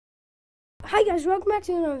Hi guys, welcome back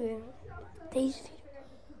to another video. Today's video,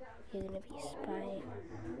 you're gonna be spying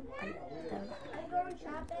on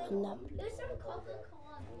them. There's some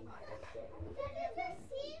Coca-Cola.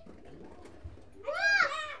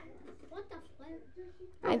 What the flip?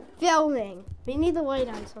 I'm filming. We need the light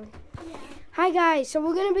on something. Yeah. Hi guys, so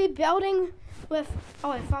we're gonna be building with.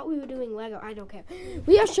 Oh, I thought we were doing Lego. I don't care.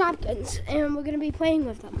 We have shotguns, and we're gonna be playing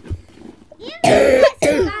with them.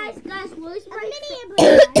 guys, where's my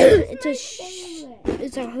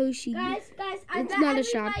It's a Hershey. Guys, I It's bet not a everybody's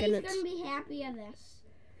shotgun. gonna be happy of this.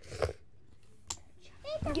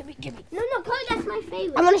 Give me. No, Cody, that's my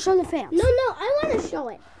favorite. I want to show the fans. No, I want to show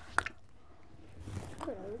it.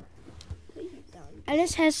 I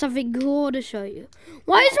just have something cool to show you.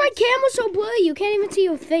 Why is my camera so blurry? You can't even see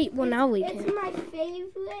your face. Well, now we It's can. my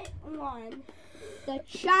favorite one. The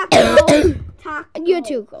Choco Taco. You're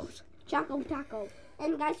too close. Choco Taco.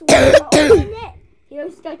 And guys, we're gonna open it.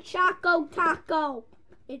 Here's the Choco Taco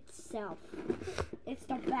itself. It's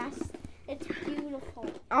the best. It's beautiful.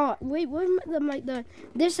 Oh, wait, where's the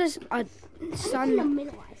this is a sun. In the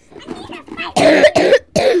middle, I said.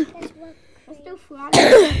 Let's do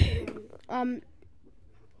Friday.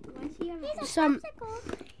 Some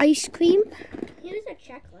ice cream. Here's a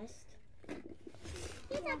checklist.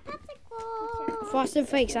 Here's a popsicle. Frosted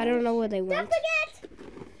Flakes. I don't know where they went. Don't forget.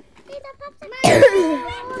 Here's a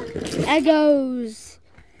popsicle. Eggos.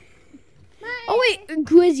 Oh wait,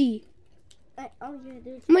 Grizzy.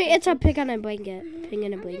 Wait, it's a pig on a blanket. Pig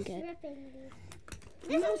in a blanket.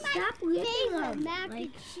 Stop ripping them. Mac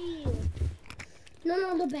and cheese.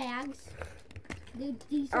 No, the bags.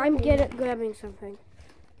 I'm grabbing something.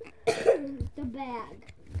 The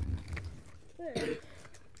bag.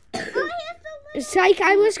 Sike,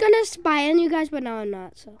 I was gonna spy on you guys, but now I'm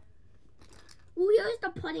not. So. Oh, here's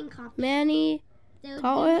the pudding cup. Manny,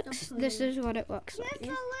 Colex, the this is what it looks like. Here's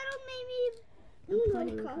a little maybe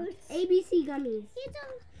pudding cup. ABC gummies.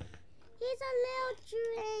 Here's a little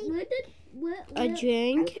drink. A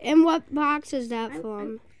drink? And what box is that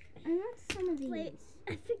from? I want some of these.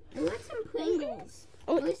 I want some Pringles.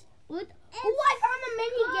 Oh. I found a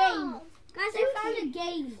mini game. Guys, I found a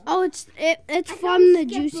game. Oh, it's from the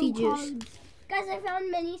Juicy Juice. Cards. Guys, I found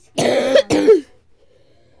mini skip.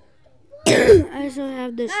 I also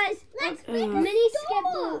have this Guys, let's mini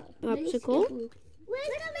skipper. popsicle.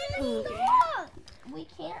 Where's the mini store? We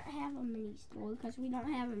can't have a mini store because we don't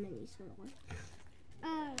have a mini store.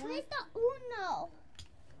 Where's the Uno?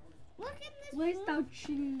 Look at this. Where's the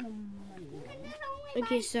cinnamon?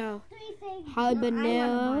 Okay, so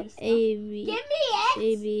habanero, A, B, Give me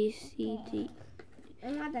A, B, C, D. I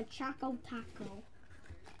want the Choco Taco.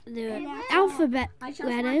 The alphabet I just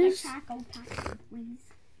letters. want the Choco Taco, please.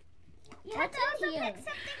 You What's have to in also here? pick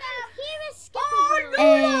something up. Here is Skipper. A,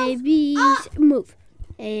 B, move.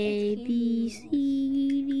 A, B, C,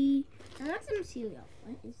 D. I want some cereal.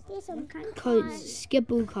 What is this? What kind of Codes,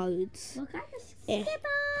 Skipper codes. What kind of Eh.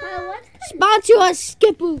 Kyle, what kind Sponsor us,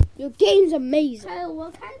 Skipper. Your game's amazing. Kyle,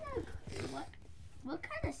 what kind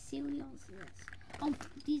of cereal is this? Oh,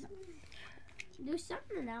 these. There's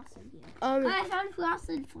something else in here. I found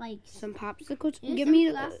Frosted Flakes. Some popsicles. Here's Give some me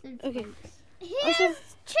Frosted okay. Flakes.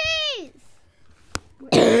 Here's cheese.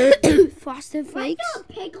 Frosted Flakes. What's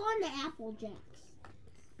the pig on the Apple Jacks?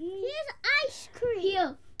 Here's ice cream.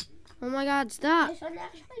 Here. Oh my God! Stop. This one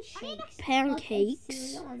actually shakes. Pancakes.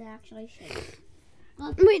 Cereal one actually shakes.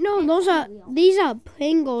 Wait, no, these are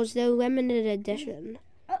Pringles. They're limited edition.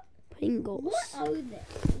 Pringles. What are they?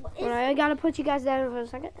 Alright, I gotta put you guys down for a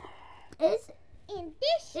second. Is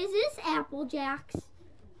this Apple Jacks?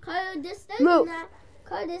 Kyle, this does not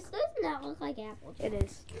look like Apple Jacks. It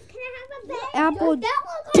is. Can I have a bag? Apple. Does that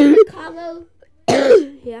look like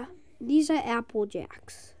Cabo? Yeah. These are Apple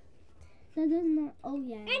Jacks. That does not. Oh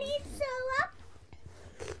yeah. I need syrup.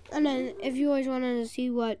 And then, if you always wanted to see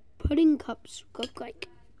what pudding cups look like.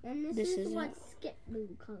 And This this is is what skip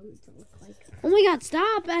blue colors look like. Oh my God!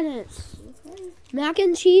 Stop, Ennis. Mac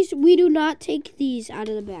and cheese. We do not take these out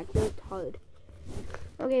of the bag. They're hard.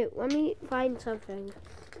 Okay, let me find something.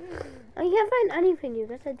 I can't find anything. You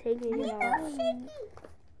guys are taking it out.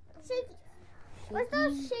 Shaky. What's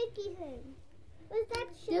those shaky things? What's that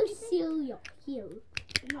shaky There's thing? cereal here.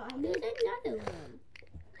 No, there's another one.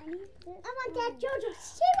 I want that Jojo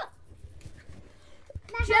syrup.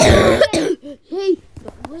 Hey!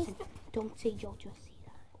 Don't say Jojo see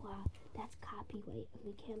that. Wow, that's copyright.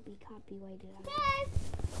 We can't be copyrighted.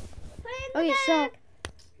 Okay, so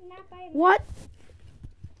what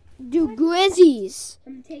do Grizzies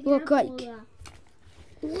look like?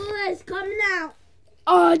 What's coming out?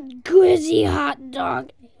 A Grizzy hot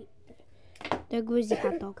dog. The Grizzy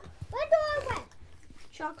hot dog. What do I want?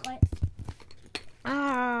 Chocolate.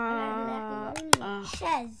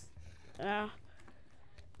 Cheese. That's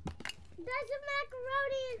a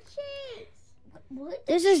macaroni and cheese. What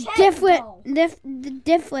This is cheese different. go?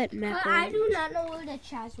 Different But I macaroni. do not know where the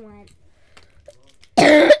chest went.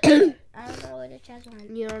 I don't know where the chest went.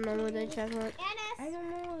 You don't know where the chest went? I don't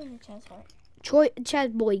know where the chest went. Troy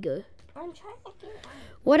chest boyger. I'm trying to get out.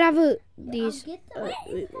 Whatever these. I'll get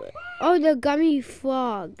them. Oh, the gummy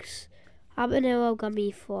frogs. Habanero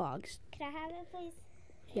gummy frogs. Can I have it, please?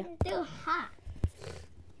 Yeah. They're hot.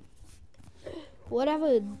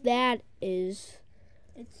 Whatever that is.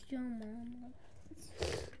 It's your mama.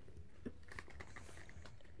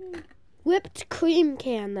 Whipped cream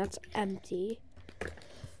can that's empty.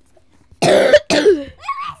 Where is it?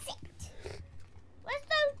 Where's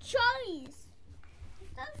those cheese?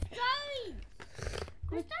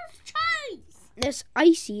 Where's those cheese? This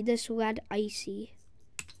icy, this red icy.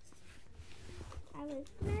 I was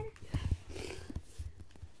mad.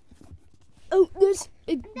 Oh, this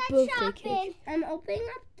is That's birthday shopping. cake. I'm opening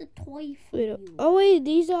up the toy for Wait, you. oh wait,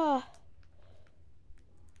 these are.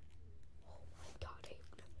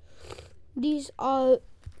 These are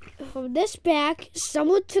from this bag.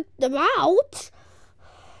 Someone took them out,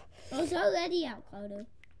 It's already out, Carter.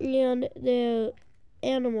 and they're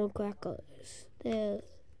animal crackers. They're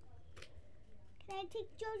Can I take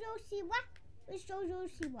Jojo Siwa? Where's Jojo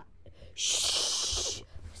Siwa? shh. You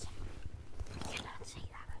cannot say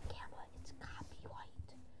that on camera. It's copyright.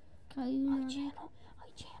 Our channel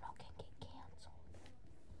can get canceled.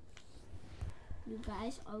 You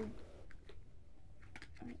guys are.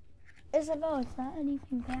 Isabel, it's not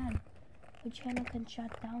anything bad. Our channel can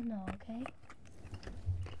shut down though, okay?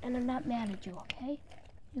 And I'm not mad at you, okay?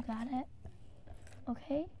 You got it?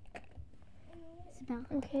 Okay? Isabel.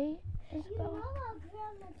 Okay? You Isabel? know our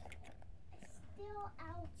grandma's still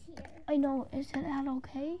out here. I know. Is that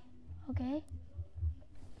okay? Okay?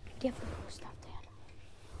 Give her more stuff, Dad.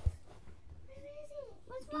 Where is it?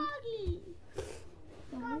 Where's Froggy?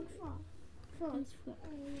 Frog's frog.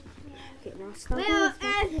 Okay, now stop. Well,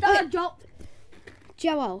 and the joke.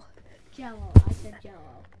 Jello. Jello. I said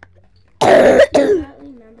Jello. I don't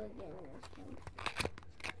remember getting this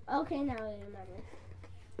one. Okay, now I remember.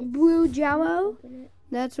 Blue Jello. Open it.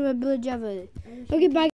 That's what blue Jello is. I'm Okay, bye.